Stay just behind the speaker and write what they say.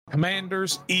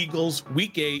Commanders, Eagles,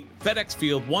 Week 8, FedEx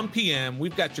Field, 1 p.m.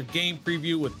 We've got your game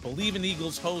preview with Believe in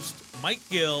Eagles host Mike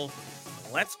Gill.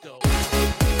 Let's go.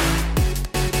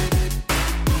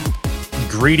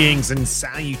 Greetings and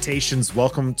salutations.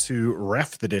 Welcome to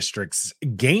Ref the District's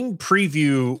game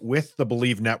preview with the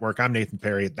Believe Network. I'm Nathan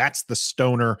Perry. That's the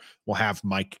Stoner. We'll have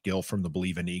Mike Gill from the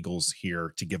Believe in Eagles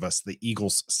here to give us the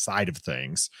Eagles side of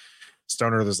things.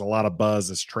 Stoner, there's a lot of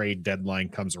buzz as trade deadline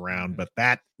comes around, but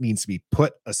that needs to be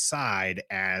put aside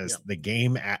as the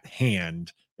game at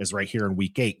hand is right here in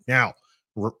week 8. Now,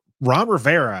 Ron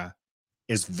Rivera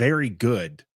is very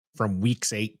good from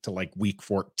weeks 8 to like week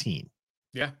 14.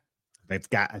 Yeah. They've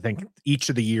got, I think each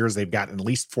of the years they've gotten at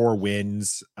least 4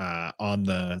 wins on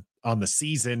the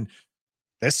season.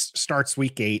 This starts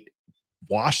week 8.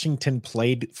 Washington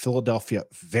played Philadelphia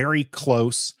very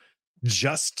close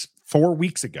just 4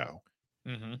 weeks ago.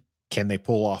 Mm-hmm. Can they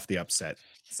pull off the upset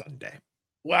Sunday?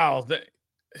 Wow.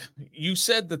 You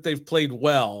said that they've played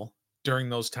well during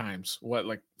those times. What,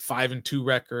 like 5-2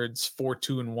 records,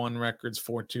 4-2-1 records,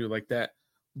 4-2 like that.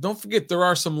 Don't forget there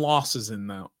are some losses in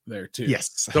there too.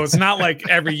 Yes. So it's not like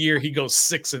every year he goes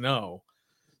 6-0.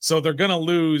 So they're going to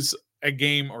lose a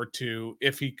game or two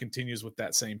if he continues with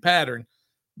that same pattern.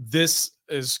 This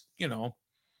is,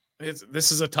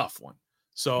 this is a tough one.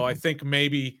 So I think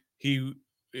maybe he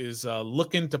is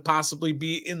looking to possibly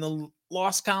be in the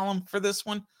loss column for this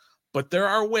one, but there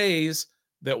are ways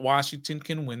that Washington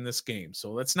can win this game.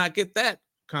 So let's not get that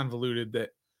convoluted.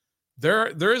 That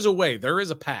there is a way, there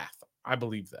is a path. I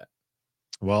believe that.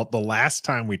 Well, the last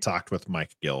time we talked with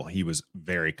Mike Gill, he was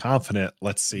very confident.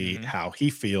 Let's see how he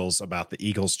feels about the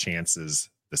Eagles' chances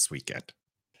this weekend.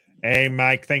 Hey,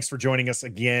 Mike, thanks for joining us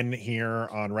again here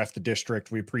on Ref the District.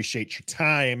 We appreciate your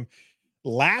time.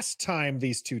 Last time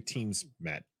these two teams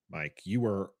met, Mike, you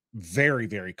were very,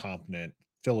 very confident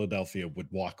Philadelphia would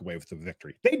walk away with the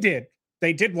victory. They did.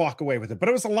 They did walk away with it, but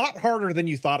it was a lot harder than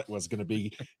you thought it was going to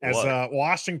be as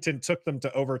Washington took them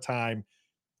to overtime.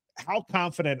 How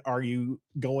confident are you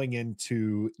going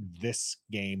into this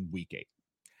game week 8?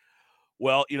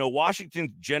 Well,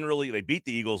 Washington generally, they beat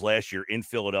the Eagles last year in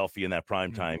Philadelphia in that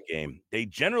primetime game. They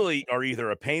generally are either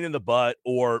a pain in the butt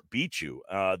or beat you.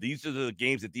 These are the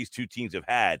games that these two teams have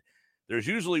had. There's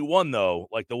usually one, though,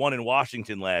 like the one in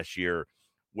Washington last year,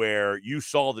 where you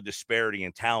saw the disparity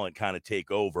in talent kind of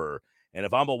take over. And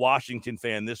if I'm a Washington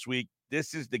fan this week,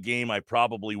 this is the game I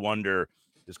probably wonder,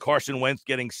 is Carson Wentz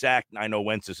getting sacked? I know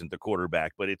Wentz isn't the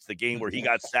quarterback, but it's the game where he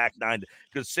got sacked 9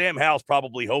 because Sam Howell's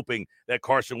probably hoping that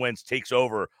Carson Wentz takes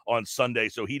over on Sunday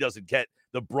so he doesn't get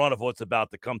the brunt of what's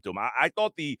about to come to him. I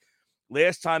thought the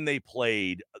last time they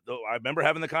played, though, I remember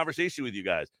having the conversation with you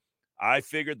guys. I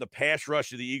figured the pass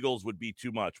rush of the Eagles would be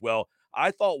too much. Well,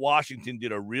 I thought Washington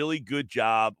did a really good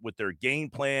job with their game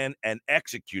plan and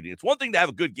executing. It's one thing to have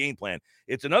a good game plan.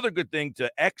 It's another good thing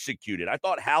to execute it. I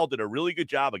thought Howell did a really good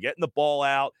job of getting the ball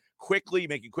out quickly,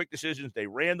 making quick decisions. They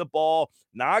ran the ball.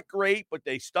 Not great, but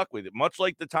they stuck with it. Much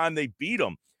like the time they beat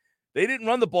them. They didn't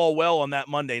run the ball well on that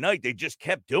Monday night. They just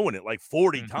kept doing it like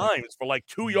 40 times for like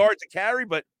 2 yards to carry,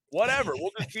 but whatever.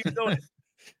 We'll just keep doing it.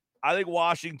 I think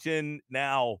Washington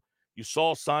now, you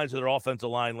saw signs of their offensive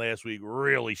line last week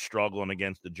really struggling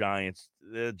against the Giants.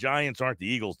 The Giants aren't the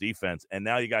Eagles' defense, and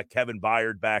now you got Kevin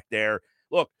Byard back there.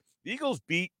 Look, the Eagles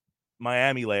beat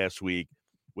Miami last week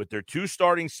with their 2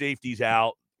 starting safeties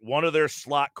out, one of their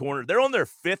slot corners. They're on their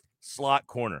 5th slot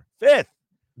corner. 5th.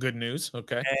 Good news.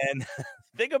 Okay. And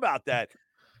think about that.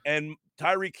 And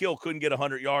Tyreek Hill couldn't get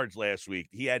 100 yards last week.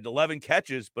 He had 11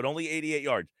 catches, but only 88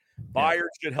 yards. Byard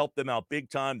should help them out big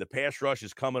time. The pass rush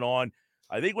is coming on.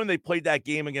 I think when they played that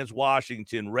game against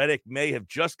Washington, Reddick may have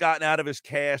just gotten out of his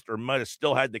cast or might have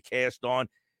still had the cast on.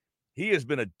 He has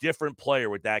been a different player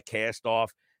with that cast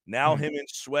off. Now him and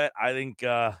Sweat, I think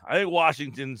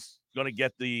Washington's going to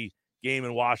get the game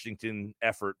in Washington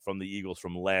effort from the Eagles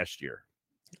from last year.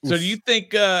 So do you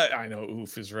think I know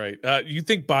oof is right. You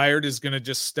think Byard is going to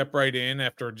just step right in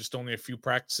after just only a few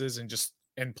practices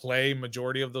and play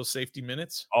majority of those safety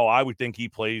minutes? Oh, I would think he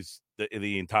plays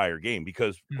the entire game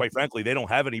because, quite frankly, they don't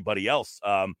have anybody else.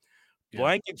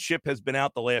 Blankenship has been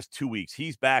out the last 2 weeks.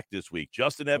 He's back this week.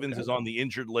 Justin Evans is on the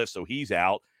injured list, so he's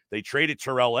out. They traded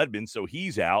Terrell Edmonds, so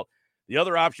he's out. The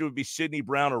other option would be Sidney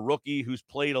Brown, a rookie who's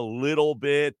played a little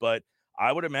bit, but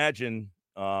I would imagine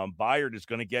Byard is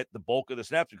going to get the bulk of the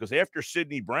snaps because after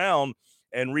Sidney Brown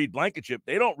and Reed Blankenship,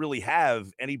 they don't really have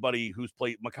anybody who's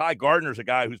played. Mekhi Gardner's a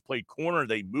guy who's played corner.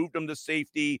 They moved him to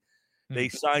safety. They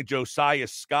signed Josiah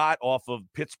Scott off of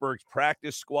Pittsburgh's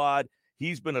practice squad.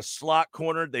 He's been a slot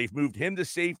corner. They've moved him to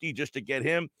safety just to get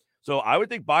him. So I would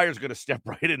think Byard's going to step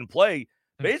right in and play.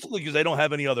 basically because they don't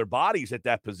have any other bodies at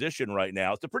that position right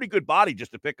now. It's a pretty good body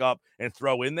just to pick up and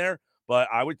throw in there. But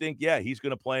I would think, yeah, he's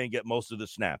going to play and get most of the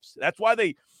snaps. That's why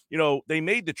they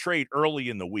made the trade early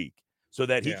in the week so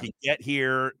that he can get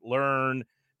here, learn.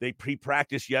 They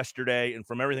pre-practiced yesterday, and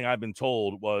from everything I've been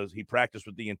told was he practiced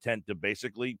with the intent to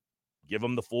basically give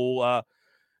him the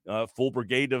full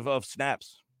brigade of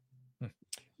snaps.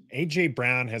 AJ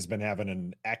Brown has been having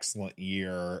an excellent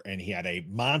year, and he had a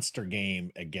monster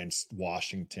game against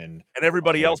Washington. And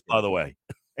everybody else, by the way.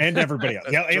 And everybody else.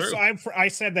 Yeah, so I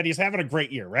said that he's having a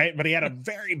great year, right? But he had a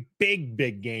very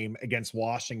big game against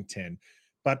Washington.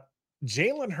 But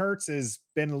Jalen Hurts has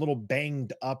been a little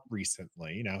banged up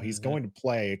recently. He's going to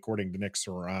play, according to Nick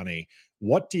Sirianni.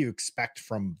 What do you expect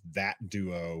from that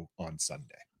duo on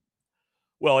Sunday?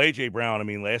 Well, A.J. Brown, I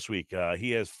mean, last week,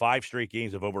 he has 5 straight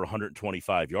games of over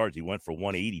 125 yards. He went for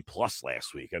 180 plus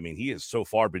last week. I mean, he has so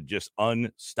far been just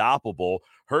unstoppable.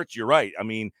 Hurts, you're right. I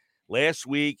mean, last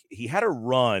week, he had a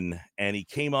run, and he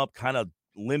came up kind of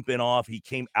limping off. He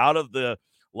came out of the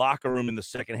locker room in the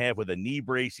second half with a knee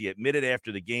brace. He admitted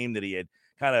after the game that he had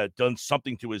kind of done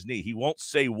something to his knee. He won't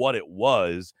say what it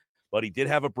was, but he did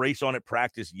have a brace on at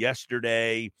practice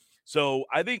yesterday. So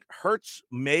I think Hurts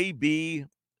may be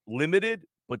limited,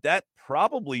 but that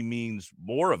probably means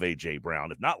more of A.J.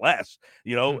 Brown, if not less.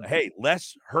 Hey,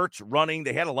 less Hurts running.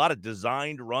 They had a lot of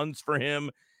designed runs for him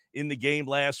in the game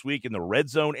last week in the red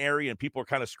zone area, and people are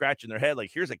kind of scratching their head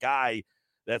like, here's a guy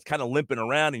that's kind of limping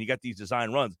around, and you got these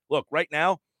design runs. Look, right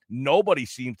now, nobody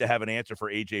seems to have an answer for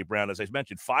A.J. Brown. As I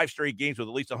mentioned, 5 straight games with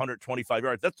at least 125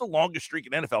 yards. That's the longest streak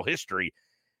in NFL history.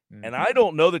 And I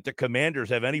don't know that the Commanders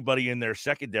have anybody in their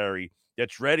secondary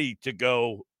that's ready to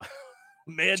go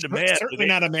man to man. Certainly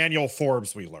not Emmanuel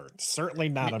Forbes, we learned. Certainly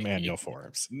not Emmanuel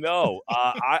Forbes. No,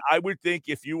 I would think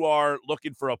if you are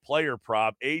looking for a player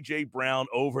prop, A.J. Brown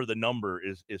over the number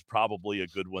is probably a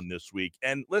good one this week.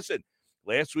 And listen,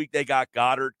 last week they got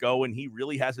Goddard going. He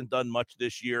really hasn't done much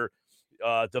this year.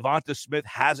 Devonta Smith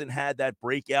hasn't had that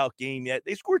breakout game yet.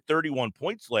 They scored 31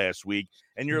 points last week,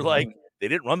 and you're like, they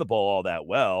didn't run the ball all that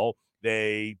well.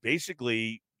 They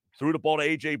basically threw the ball to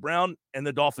A.J. Brown, and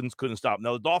the Dolphins couldn't stop.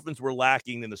 Now, the Dolphins were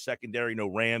lacking in the secondary. No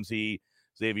Ramsey.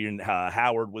 Xavier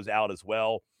Howard was out as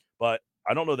well. But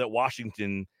I don't know that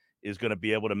Washington is going to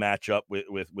be able to match up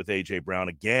with A.J. Brown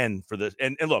again for this.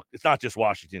 And look, it's not just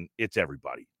Washington. It's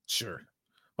everybody. Sure.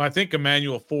 Well, I think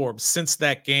Emmanuel Forbes, since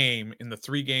that game, in the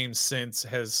 3 games since,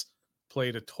 has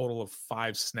played a total of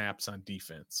 5 snaps on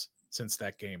defense since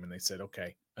that game. And they said,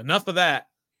 okay, enough of that,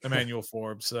 Emmanuel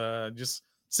Forbes. Just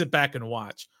sit back and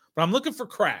watch. But I'm looking for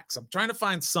cracks. I'm trying to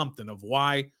find something of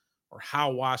why or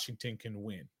how Washington can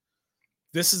win.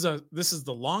 This is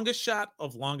the longest shot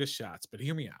of longest shots, but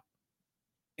hear me out.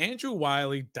 Andrew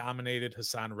Wiley dominated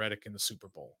Hassan Reddick in the Super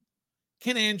Bowl.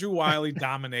 Can Andrew Wiley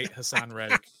dominate Hassan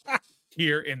Reddick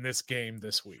here in this game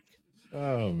this week?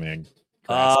 Oh man.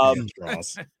 Are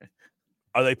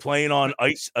they playing on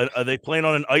ice? Are they playing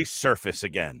on an ice surface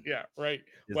again? Yeah, right.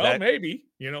 Maybe.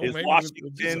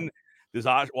 Maybe does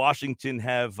Washington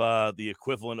have the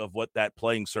equivalent of what that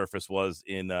playing surface was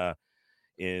in the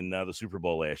Super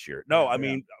Bowl last year? No, I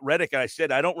mean, Reddick, I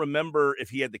said, I don't remember if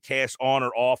he had the cast on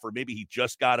or off, or maybe he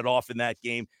just got it off in that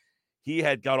game. He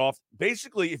had got off.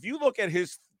 Basically, if you look at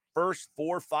his first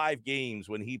 4 or 5 games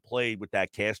when he played with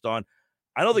that cast on,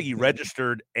 I don't think he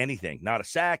registered anything. Not a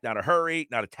sack, not a hurry,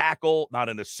 not a tackle, not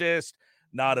an assist,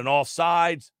 not an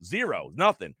offsides, 0,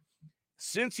 nothing.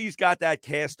 Since he's got that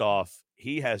cast off,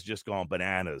 he has just gone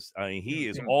bananas. I mean, he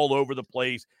is all over the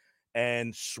place,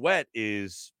 and Sweat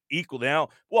is equal now.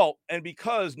 Well, and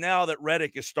because now that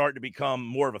Reddick is starting to become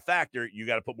more of a factor, you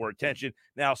got to put more attention.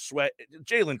 Now,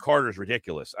 Jalen Carter is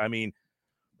ridiculous. I mean,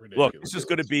 look, this is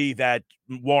going to be that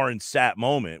Warren Sapp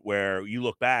moment where you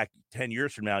look back 10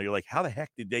 years from now, you're like, how the heck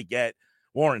did they get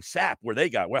Warren Sapp where they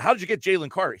got? Well, how did you get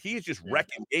Jalen Carter? He is just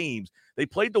wrecking games. They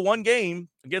played the one game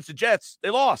against the Jets.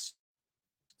 They lost.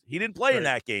 He didn't play in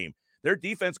that game. Their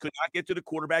defense could not get to the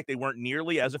quarterback. They weren't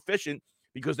nearly as efficient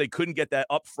because they couldn't get that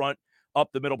up front, up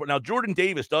the middle. But now Jordan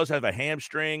Davis does have a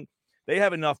hamstring. They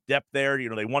have enough depth there.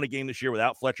 They won a game this year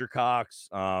without Fletcher Cox.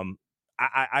 No,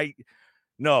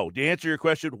 to answer your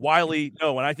question, Wiley,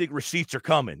 no, and I think receipts are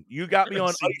coming. You got me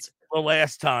on ice the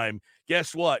last time.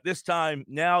 Guess what? This time,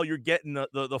 now you're getting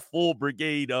the full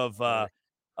brigade of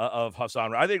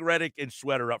Hassan. I think Reddick and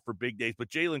Sweat are up for big days, but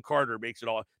Jalen Carter makes it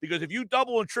all. Because if you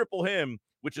double and triple him,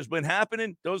 which has been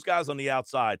happening, those guys on the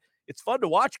outside, it's fun to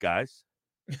watch, guys.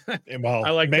 Well, I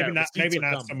like maybe that. Maybe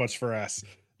not so much for us.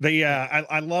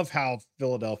 I love how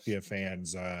Philadelphia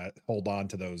fans hold on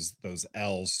to those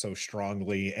L's so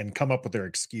strongly and come up with their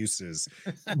excuses.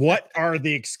 What are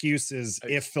the excuses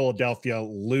if Philadelphia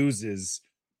loses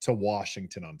to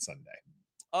Washington on Sunday?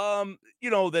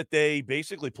 That they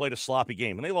basically played a sloppy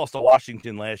game, and they lost to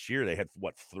Washington last year. They had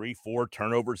 3-4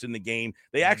 turnovers in the game.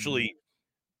 They actually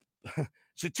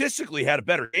statistically had a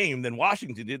better game than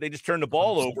Washington did. They just turned the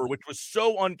ball 100%. over, which was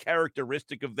so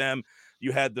uncharacteristic of them.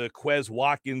 You had the Quez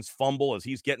Watkins fumble as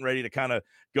he's getting ready to kind of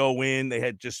go in. They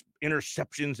had just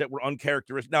interceptions that were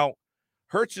uncharacteristic. Now,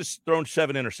 Hurts has thrown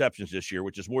 7 interceptions this year,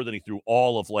 which is more than he threw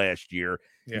all of last year.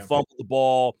 Yeah. He fumbled the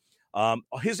ball.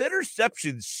 His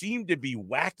interceptions seem to be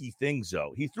wacky things,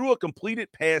 though. He threw a completed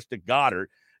pass to Goddard.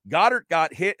 Goddard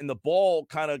got hit, and the ball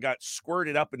kind of got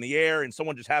squirted up in the air, and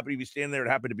someone just happened to be standing there. It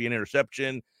happened to be an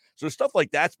interception. So stuff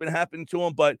like that's been happening to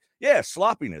him. But, yeah,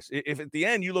 sloppiness. If at the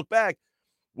end you look back,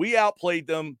 we outplayed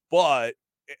them, and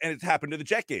it's happened to the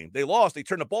Jet game. They lost. They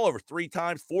turned the ball over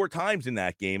 4 times in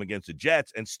that game against the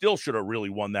Jets and still should have really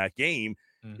won that game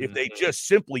if they just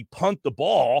simply punt the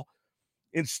ball.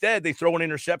 Instead, they throw an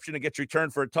interception and gets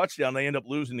returned for a touchdown. They end up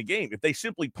losing the game. If they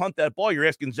simply punt that ball, you're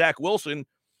asking Zach Wilson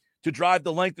to drive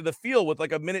the length of the field with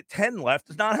like a minute 10 left.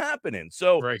 It's not happening.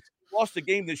 So lost the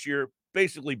game this year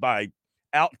basically by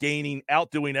outdoing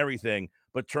everything,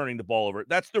 but turning the ball over.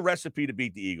 That's the recipe to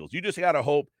beat the Eagles. You just got to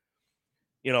hope,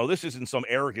 this isn't some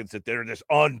arrogance that they're this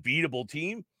unbeatable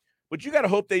team, but you got to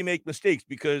hope they make mistakes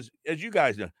because, as you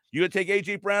guys know, you're going to take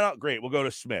A.J. Brown out? Great, we'll go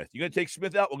to Smith. You're going to take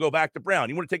Smith out? We'll go back to Brown.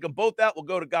 You want to take them both out? We'll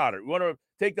go to Goddard. You want to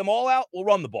take them all out? We'll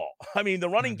run the ball. I mean, the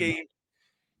running game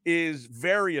is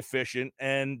very efficient,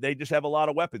 and they just have a lot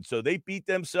of weapons. So they beat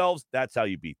themselves. That's how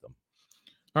you beat them.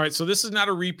 All right, so this is not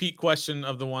a repeat question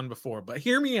of the one before, but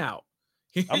hear me out.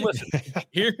 I'm listening.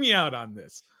 Hear me out on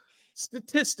this.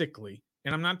 Statistically,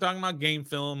 and I'm not talking about game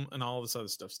film and all this other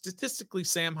stuff. Statistically,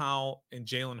 Sam Howell and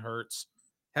Jalen Hurts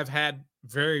have had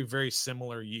very, very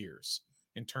similar years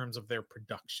in terms of their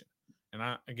production. And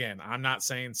I'm not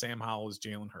saying Sam Howell is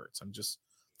Jalen Hurts. I'm just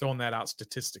throwing that out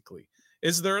statistically.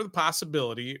 Is there the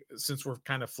possibility, since we're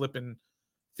kind of flipping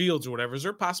fields or whatever, is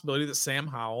there a possibility that Sam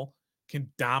Howell can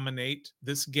dominate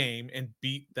this game and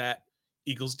beat that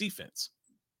Eagles defense?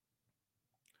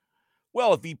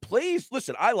 Well, if he plays,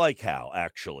 listen, I like Hal,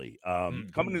 actually.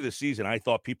 Coming into the season, I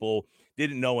thought people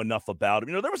didn't know enough about him.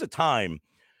 There was a time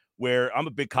where I'm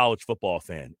a big college football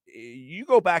fan. You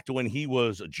go back to when he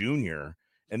was a junior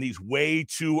and these way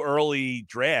too early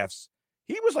drafts,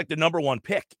 he was like the number 1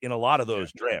 pick in a lot of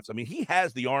those drafts. I mean, he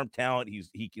has the arm talent.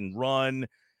 He can run.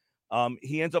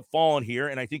 He ends up falling here,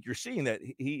 and I think you're seeing that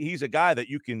he's a guy that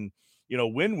you can,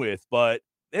 win with, but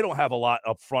they don't have a lot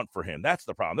up front for him. That's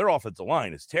the problem. Their offensive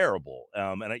line is terrible.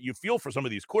 And you feel for some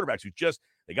of these quarterbacks who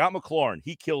they got McLaurin.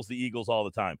 He kills the Eagles all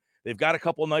the time. They've got a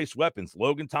couple nice weapons.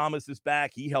 Logan Thomas is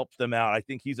back. He helps them out. I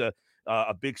think he's a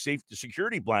big safety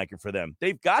security blanket for them.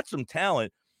 They've got some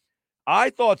talent. I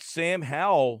thought Sam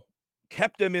Howell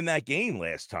kept them in that game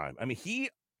last time. I mean, he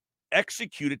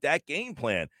executed that game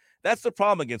plan. That's the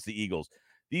problem against the Eagles.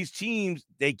 These teams,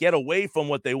 they get away from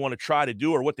what they want to try to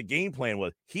do or what the game plan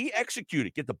was. He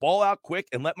executed, get the ball out quick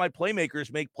and let my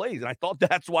playmakers make plays. And I thought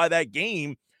that's why that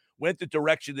game went the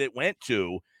direction that it went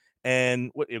to.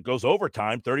 And it goes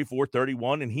overtime,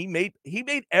 34-31, and he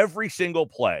made every single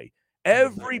play.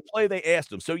 Every play they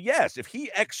asked him. So, yes, if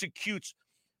he executes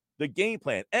the game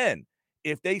plan, and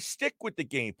if they stick with the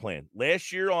game plan,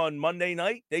 last year on Monday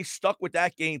night, they stuck with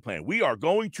that game plan. We are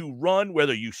going to run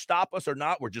whether you stop us or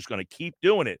not. We're just going to keep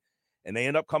doing it. And they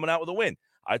end up coming out with a win.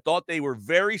 I thought they were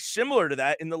very similar to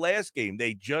that in the last game.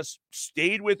 They just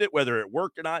stayed with it, whether it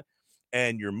worked or not.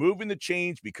 And you're moving the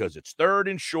chains because it's 3rd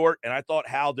and short. And I thought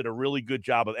Hal did a really good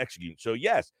job of executing. So,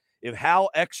 yes, if Hal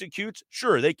executes,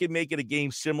 sure, they can make it a game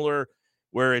similar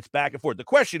where it's back and forth. The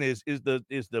question is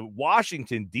the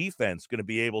Washington defense going to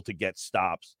be able to get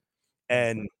stops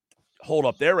and hold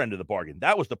up their end of the bargain?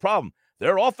 That was the problem.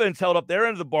 Their offense held up their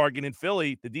end of the bargain in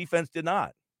Philly. The defense did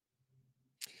not.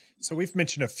 So we've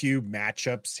mentioned a few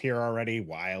matchups here already.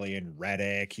 Wiley and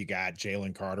Reddick. You got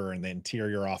Jalen Carter and the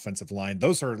interior offensive line.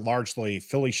 Those are largely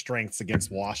Philly strengths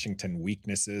against Washington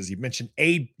weaknesses. You mentioned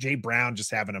A.J. Brown just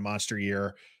having a monster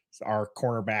year. Our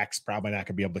cornerbacks probably not going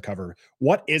to be able to cover.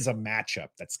 What is a matchup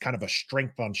that's kind of a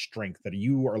strength on strength that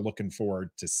you are looking forward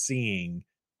to seeing,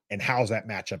 and how's that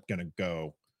matchup going to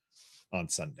go on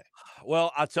Sunday?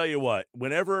 Well, I'll tell you what,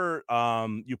 whenever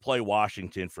you play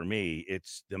Washington, for me,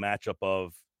 it's the matchup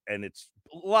of, and it's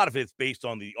a lot of it's based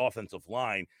on the offensive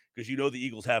line because the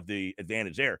Eagles have the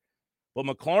advantage there. But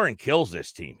McLaurin kills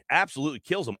this team, absolutely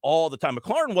kills them all the time.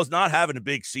 McLaurin was not having a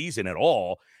big season at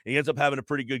all. He ends up having a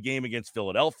pretty good game against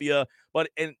Philadelphia. But,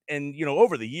 and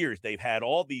over the years, they've had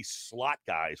all these slot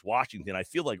guys. Washington, I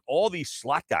feel like all these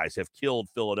slot guys have killed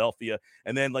Philadelphia.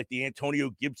 And then like the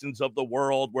Antonio Gibsons of the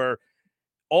world, where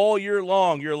all year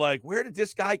long, you're like, where did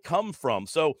this guy come from?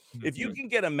 So if you can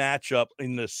get a matchup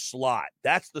in the slot,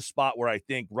 that's the spot where I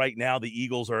think right now the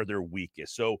Eagles are their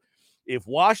weakest. So if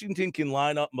Washington can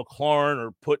line up McLaurin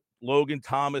or put Logan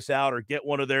Thomas out or get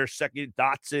one of their second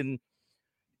Dotson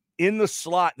in the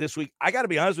slot this week, I got to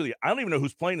be honest with you, I don't even know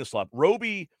who's playing the slot.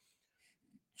 Roby.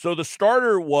 So the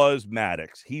starter was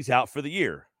Maddox. He's out for the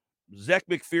year. Zech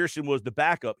McPherson was the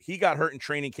backup. He got hurt in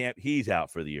training camp. He's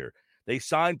out for the year. They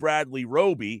signed Bradley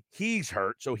Roby. He's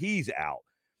hurt, so he's out.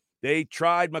 They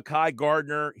tried Mekhi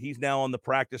Gardner. He's now on the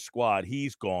practice squad.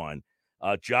 He's gone.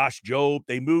 Josh Jobe,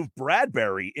 they moved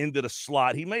Bradbury into the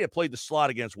slot. He may have played the slot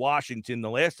against Washington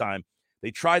the last time. They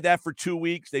tried that for 2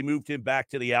 weeks. They moved him back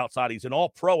to the outside. He's an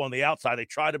all-pro on the outside. They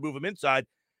tried to move him inside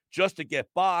just to get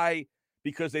by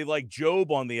because they like Jobe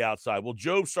on the outside. Well,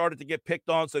 Jobe started to get picked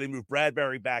on, so they moved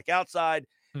Bradbury back outside,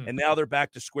 and now they're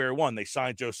back to square one. They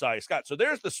signed Josiah Scott. So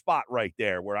there's the spot right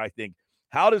there where I think,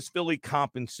 how does Philly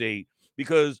compensate?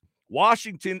 Because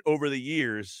Washington over the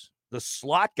years, the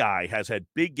slot guy has had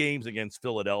big games against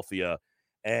Philadelphia,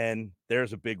 and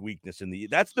there's a big weakness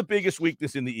that's the biggest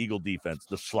weakness in the Eagle defense,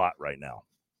 the slot right now.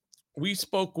 We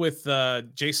spoke with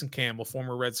Jason Campbell,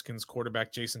 former Redskins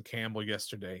quarterback Jason Campbell,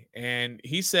 yesterday, and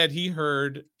he said he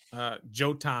heard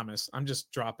Joe Thomas. I'm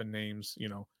just dropping names,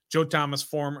 Joe Thomas,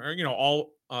 former,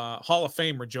 all Hall of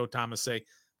Famer Joe Thomas, say,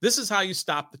 this is how you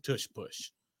stop the tush push.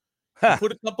 You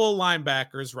put a couple of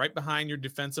linebackers right behind your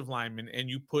defensive lineman, and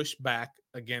you push back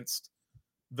against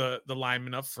the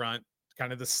lineman up front,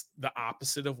 kind of the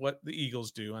opposite of what the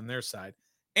Eagles do on their side.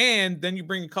 And then you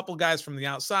bring a couple guys from the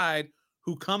outside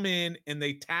who come in and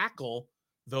they tackle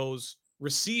those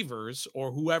receivers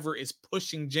or whoever is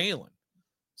pushing Jalen,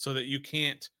 so that you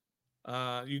can't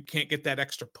get that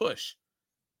extra push.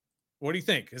 What do you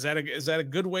think? Is that a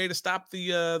good way to stop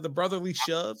the brotherly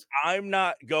shove? I'm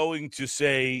not going to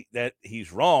say that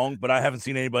he's wrong, but I haven't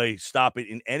seen anybody stop it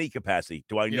in any capacity.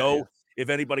 Do I know if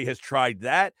anybody has tried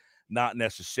that? Not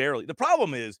necessarily. The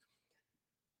problem is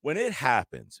when it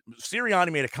happens,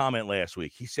 Sirianni made a comment last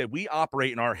week. He said, we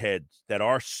operate in our heads that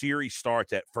our series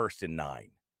starts at 1st and 9.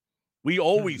 We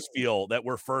always feel that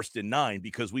we're 1st and 9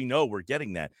 because we know we're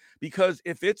getting that. Because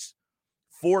if it's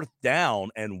 4th down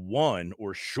and 1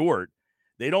 or short,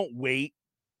 they don't wait.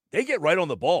 They get right on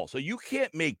the ball. So you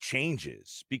can't make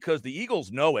changes because the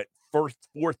Eagles know at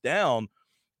 4th down,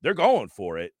 they're going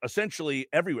for it essentially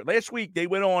everywhere. Last week, they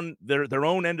went on their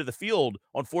own end of the field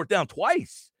on 4th down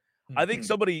twice. I think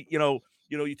somebody,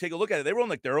 you take a look at it. They were on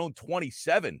like their own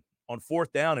 27 on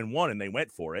 4th down and 1, and they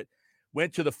went for it.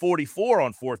 Went to the 44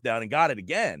 on 4th down and got it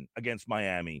again against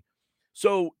Miami.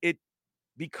 So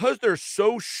because they're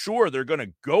so sure they're going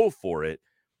to go for it,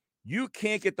 you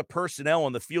can't get the personnel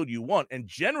on the field you want. And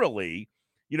generally,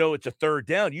 it's a 3rd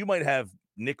down. You might have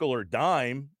nickel or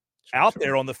dime out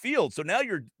there on the field. So now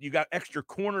you got extra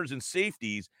corners and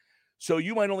safeties. So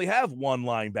you might only have one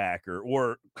linebacker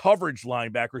or coverage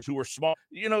linebackers who are small.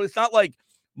 It's not like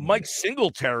Mike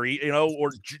Singletary,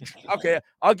 okay,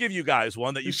 I'll give you guys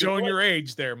one that you're showing your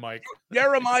age there, Mike.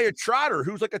 Jeremiah Trotter,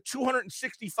 who's like a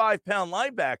 265-pound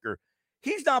linebacker.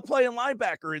 He's not playing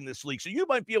linebacker in this league. So you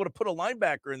might be able to put a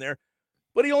linebacker in there,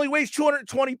 but he only weighs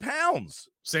 220 pounds.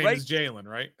 Same right? as Jalen,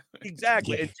 right?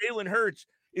 Exactly. And Jalen Hurts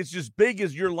is as big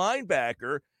as your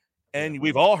linebacker. And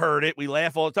we've all heard it. We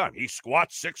laugh all the time. He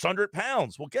squats 600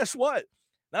 pounds. Well, guess what?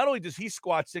 Not only does he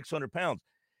squat 600 pounds,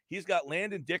 he's got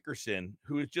Landon Dickerson,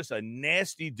 who is just a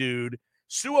nasty dude.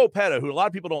 Suopeta, who a lot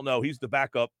of people don't know, he's the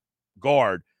backup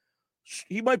guard.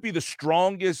 He might be the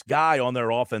strongest guy on their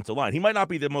offensive line. He might not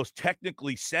be the most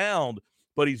technically sound,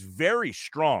 but he's very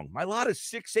strong. Mailata's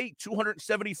 6'8",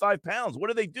 275 pounds. What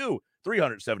do they do?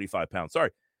 375 pounds.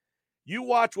 Sorry. You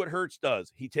watch what Hurts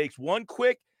does. He takes one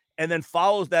quick and then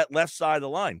follows that left side of the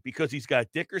line because he's got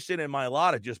Dickerson and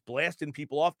Mailata just blasting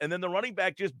people off, and then the running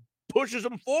back just pushes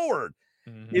them forward.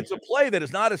 Mm-hmm. It's a play that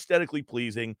is not aesthetically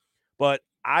pleasing, but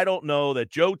I don't know that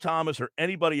Joe Thomas or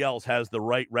anybody else has the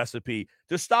right recipe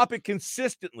to stop it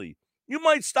consistently. You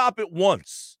might stop it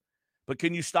once, but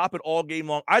can you stop it all game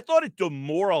long? I thought it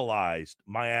demoralized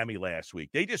Miami last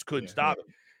week. They just couldn't stop it.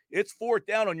 It's 4th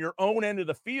down on your own end of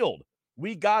the field.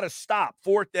 We got to stop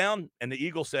 4th down. And the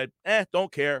Eagles said,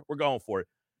 don't care. We're going for it.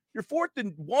 You're 4th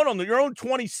and 1 on your own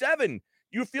 27.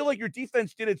 You feel like your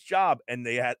defense did its job, and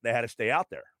they had to stay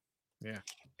out there. Yeah.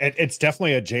 It's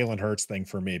definitely a Jalen Hurts thing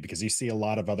for me because you see a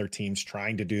lot of other teams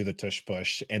trying to do the tush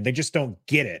push and they just don't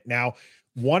get it. Now,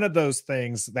 one of those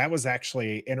things that was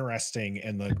actually interesting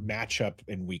in the matchup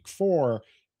in week 4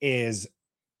 is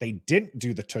they didn't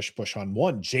do the tush push on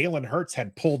one. Jalen Hurts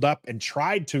had pulled up and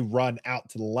tried to run out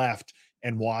to the left,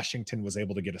 and Washington was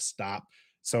able to get a stop.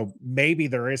 So maybe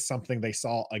there is something they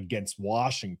saw against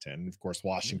Washington. Of course,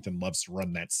 Washington loves to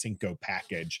run that Cinco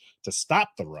package to stop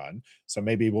the run. So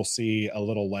maybe we'll see a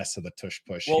little less of the tush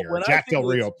push here. Jack Del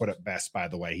Rio put it best, by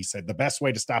the way. He said the best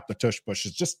way to stop the tush push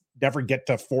is just never get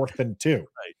to 4th and 2.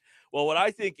 Right. Well, what I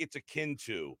think it's akin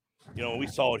to, we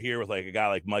saw it here with like a guy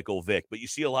like Michael Vick, but you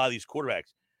see a lot of these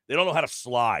quarterbacks, they don't know how to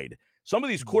slide. Some of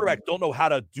these quarterbacks don't know how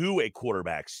to do a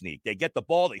quarterback sneak. They get the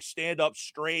ball, they stand up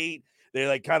straight. They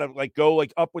like kind of like go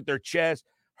like up with their chest.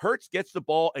 Hurts gets the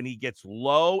ball and he gets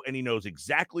low and he knows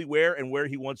exactly where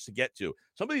he wants to get to.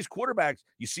 Some of these quarterbacks,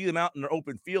 you see them out in their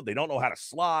open field. They don't know how to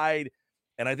slide.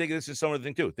 And I think this is some of the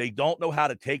thing too. They don't know how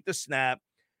to take the snap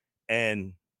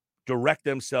and direct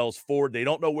themselves forward. They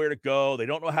don't know where to go. They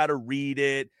don't know how to read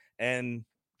it. And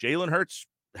Jalen Hurts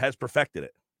has perfected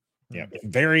it. Yeah,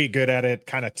 very good at it.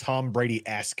 Kind of Tom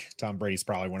Brady-esque. Tom Brady's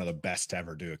probably one of the best to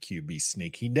ever do a QB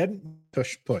sneak. He didn't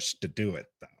push to do it,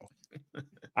 though.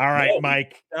 All right,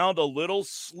 Mike. Found a little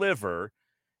sliver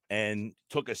and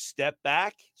took a step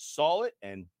back, saw it,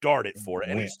 and darted for it.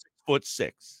 And he's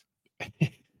 6'6".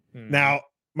 Now,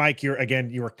 Mike, you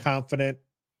were confident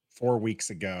 4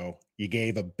 weeks ago. You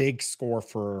gave a big score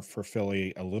for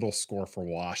Philly, a little score for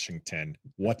Washington.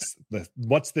 What's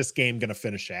this game going to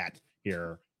finish at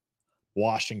here?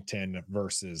 Washington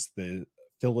versus the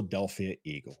Philadelphia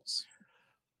Eagles.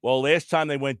 Well, last time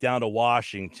they went down to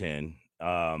Washington,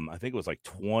 I think it was like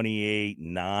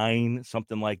 28-9,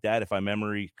 something like that. If I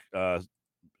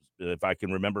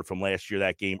can remember from last year,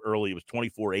 that game early, it was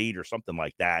 24-8 or something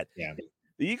like that. Yeah.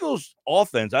 The Eagles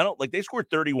offense, they scored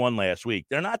 31 last week.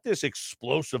 They're not this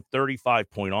explosive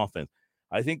 35-point offense.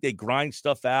 I think they grind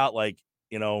stuff out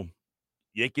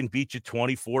they can beat you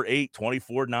 24-8,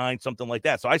 24-9, something like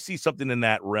that. So I see something in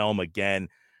that realm again.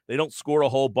 They don't score a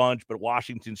whole bunch, but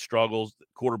Washington struggles. The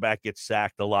quarterback gets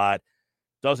sacked a lot.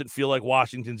 Doesn't feel like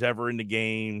Washington's ever in the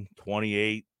game.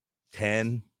 28-10.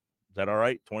 Is that all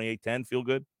right? 28-10, feel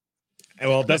good?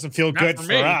 Well, it doesn't feel good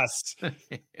for us.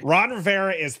 Ron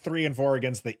Rivera is 3-4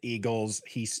 against the Eagles.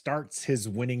 He starts his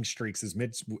winning streaks, his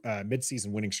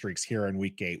mid-season winning streaks here in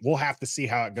week 8. We'll have to see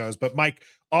how it goes. But Mike,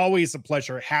 always a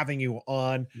pleasure having you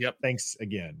on. Yep. Thanks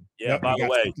again. Yeah, by the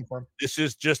way, this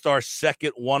is just our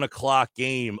second 1:00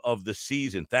 game of the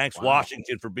season. Thanks,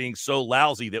 Washington, for being so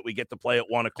lousy that we get to play at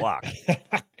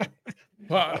 1:00.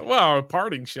 Wow, a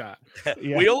parting shot.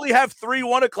 Yeah. We only have 3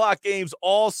 1:00 games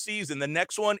all season. The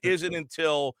next one isn't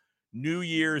until New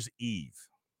Year's Eve.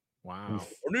 Wow.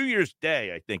 Or New Year's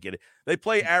Day, I think it. They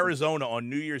play Arizona on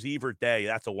New Year's Eve or day.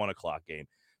 That's a 1:00 game.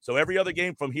 So every other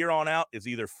game from here on out is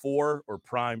either 4 or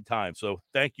prime time. So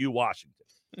thank you, Washington.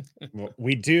 Well,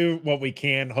 we do what we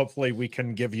can. Hopefully we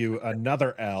can give you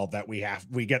another L that we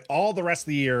get all the rest of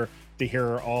the year to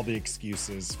hear all the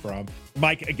excuses from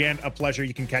Mike. Again, a pleasure.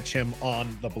 You can catch him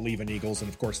on the Believe in Eagles and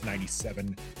of course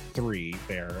 97.3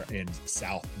 there in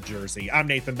South Jersey. I'm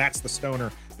Nathan. That's the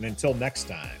Stoner. And until next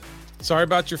time. Sorry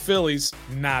about your Phillies.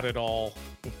 Not at all.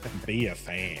 Be a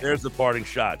fan. There's the parting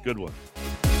shot. Good one.